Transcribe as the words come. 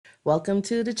Welcome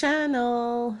to the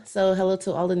channel. So hello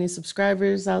to all the new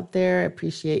subscribers out there. I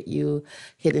appreciate you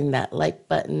hitting that like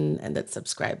button and that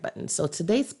subscribe button. So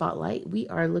today's spotlight, we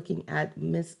are looking at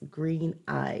Miss Green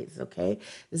Eyes, okay?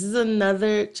 This is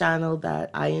another channel that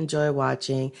I enjoy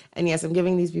watching. And yes, I'm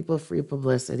giving these people free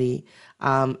publicity.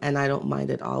 And I don't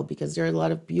mind at all because there are a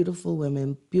lot of beautiful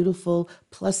women, beautiful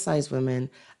plus size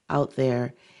women out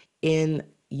there in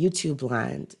YouTube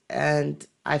land. And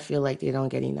I feel like they don't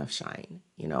get enough shine.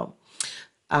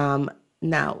 Um,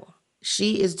 Now,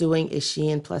 she is doing a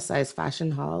Shein plus size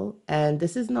fashion haul, and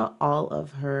this is not all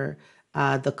of her,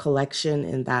 the collection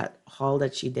in that haul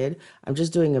that she did. I'm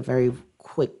just doing a very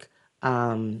quick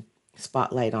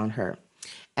spotlight on her.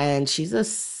 And she's a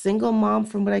single mom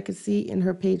from what I could see in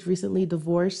her page, recently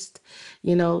divorced.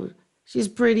 You know, she's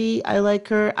pretty. I like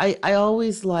her. I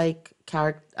always like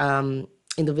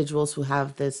individuals who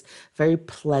have this very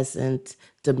pleasant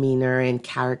demeanor and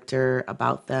character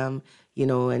about them,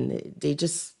 and they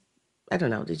just, I don't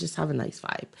know, they just have a nice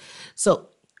vibe. So,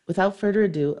 without further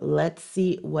ado, let's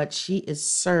see what she is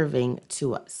serving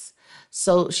to us.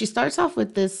 So, she starts off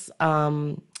with this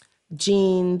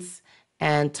jeans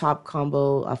and top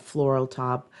combo, a floral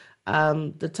top.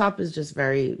 The top is just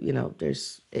very,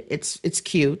 it's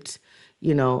cute,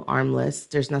 armless.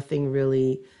 There's nothing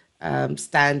really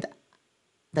stand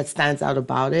that stands out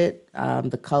about it.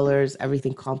 The colors,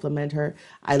 everything complement her.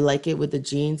 I like it with the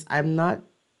jeans. I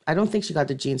don't think she got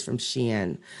the jeans from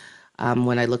Shein.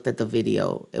 When I looked at the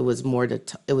video, it was more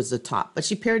it was the top, but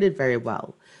she paired it very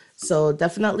well. So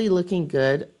definitely looking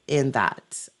good in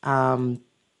that.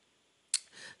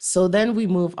 So then we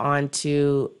move on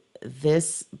to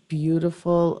this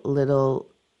beautiful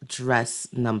little dress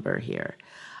number here.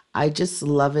 I just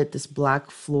love it. This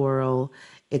black floral.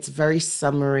 It's very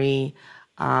summery.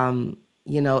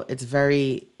 It's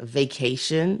very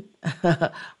vacation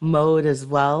mode as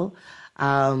well.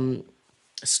 Strapless.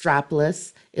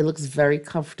 It looks very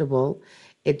comfortable.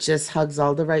 It just hugs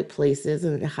all the right places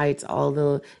and it hides all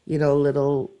the,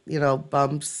 little,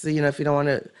 bumps. If you don't want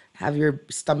to have your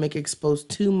stomach exposed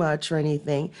too much or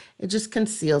anything, it just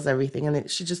conceals everything. And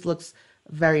she just looks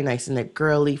very nice in it.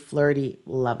 Girly, flirty.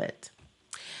 Love it.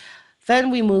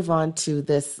 Then we move on to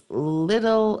this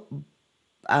little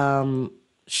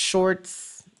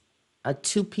shorts, a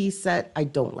two-piece set. I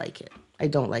don't like it. I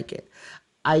don't like it.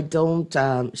 I don't.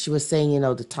 She was saying,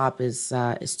 the top is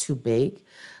too big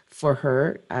for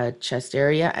her chest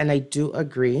area, and I do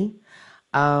agree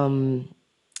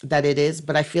that it is.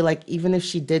 But I feel like even if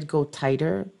she did go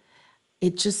tighter,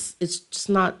 it's just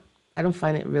not. I don't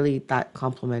find it really that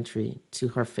complimentary to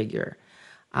her figure.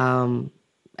 And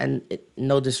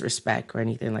no disrespect or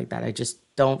anything like that. I just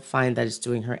don't find that it's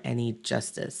doing her any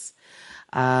justice.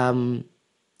 Um,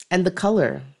 and the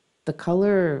color,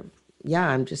 yeah,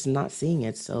 I'm just not seeing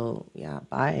it. So yeah,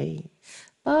 bye.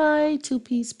 Bye,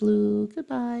 two-piece blue.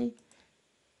 Goodbye.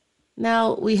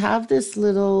 Now we have this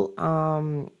little,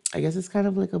 I guess it's kind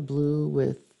of like a blue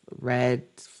with red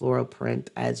floral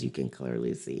print, as you can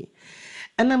clearly see.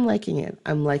 And I'm liking it.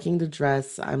 I'm liking the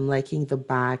dress. I'm liking the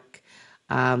back,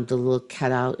 the little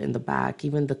cutout in the back,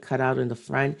 even the cutout in the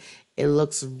front. It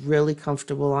looks really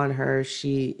comfortable on her.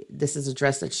 This is a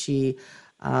dress that she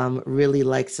really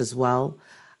likes as well.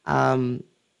 Um,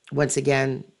 Once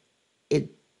again,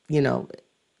 it, you know,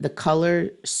 the color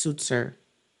suits her,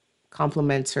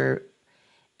 complements her,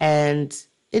 and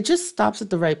it just stops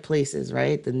at the right places,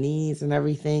 right? The knees and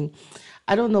everything.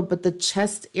 I don't know, but the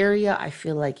chest area, I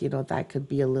feel like, that could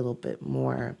be a little bit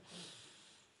more,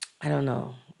 I don't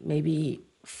know, maybe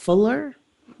fuller.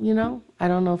 I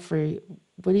don't know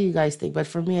what do you guys think? But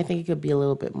for me, I think it could be a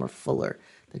little bit more fuller,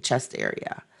 the chest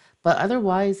area. But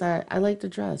otherwise, I like the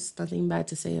dress. Nothing bad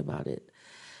to say about it.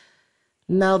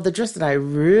 Now, the dress that I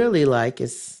really like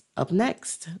is up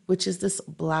next, which is this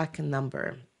black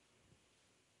number.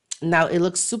 Now, it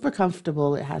looks super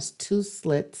comfortable. It has two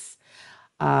slits,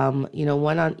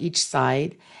 one on each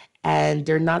side, and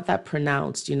they're not that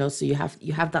pronounced. So you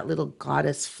have that little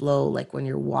goddess flow, like when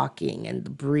you're walking and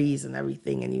the breeze and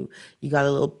everything, and you got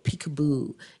a little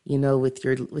peekaboo,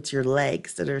 with your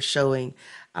legs that are showing.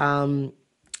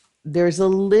 There's a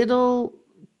little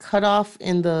cutoff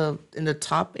in the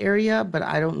top area, but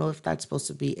I don't know if that's supposed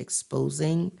to be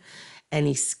exposing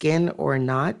any skin or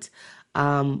not.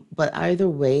 But either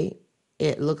way,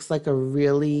 it looks like a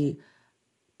really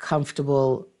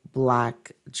comfortable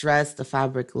black dress. The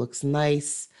fabric looks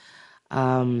nice.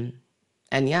 Um,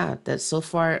 and yeah, that so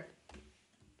far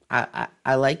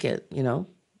I like it.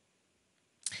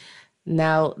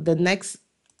 Now the next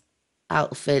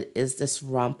outfit is this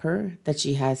romper that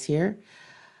she has here.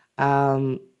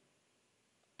 Um,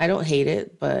 I don't hate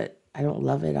it, but I don't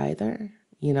love it either.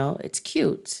 You know, it's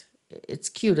cute. It's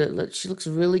cute. She looks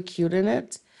really cute in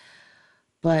it,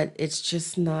 but it's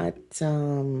just not, I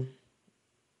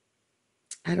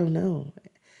don't know.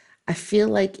 I feel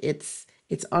like it's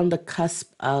on the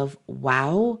cusp of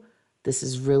wow, this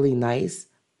is really nice,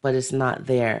 but it's not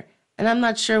there. And I'm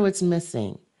not sure what's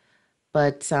missing.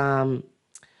 But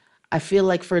I feel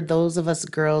like for those of us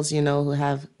girls, you know,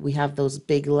 we have those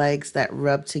big legs that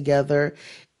rub together,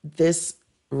 this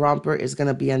romper is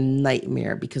gonna be a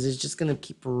nightmare because it's just gonna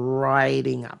keep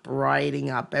riding up, riding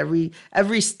up.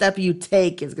 Every step you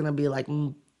take is gonna be like,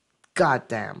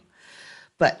 goddamn.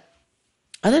 But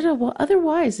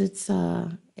otherwise, it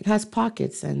has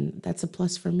pockets, and that's a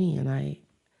plus for me, and I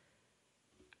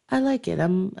like it.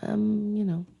 You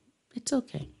know, it's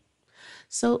okay.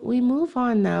 So we move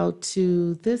on now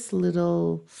to this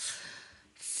little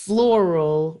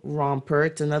floral romper.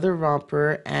 It's another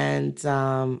romper, and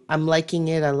I'm liking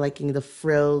it. I'm liking the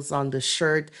frills on the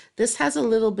shirt. This has a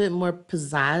little bit more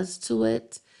pizzazz to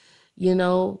it, you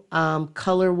know,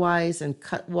 color wise and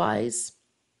cut wise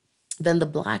than the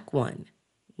black one.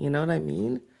 You know what I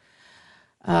mean?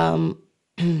 I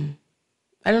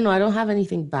don't know. I don't have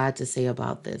anything bad to say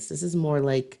about this. This is more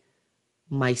like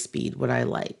my speed, what I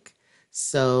like.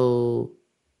 So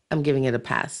I'm giving it a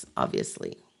pass,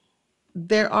 obviously.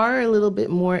 There are a little bit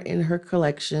more in her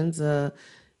collections, you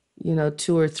know,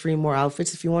 two or three more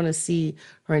outfits. If you want to see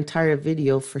her entire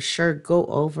video, for sure, go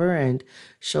over and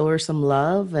show her some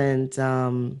love. And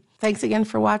thanks again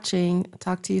for watching.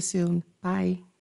 Talk to you soon. Bye.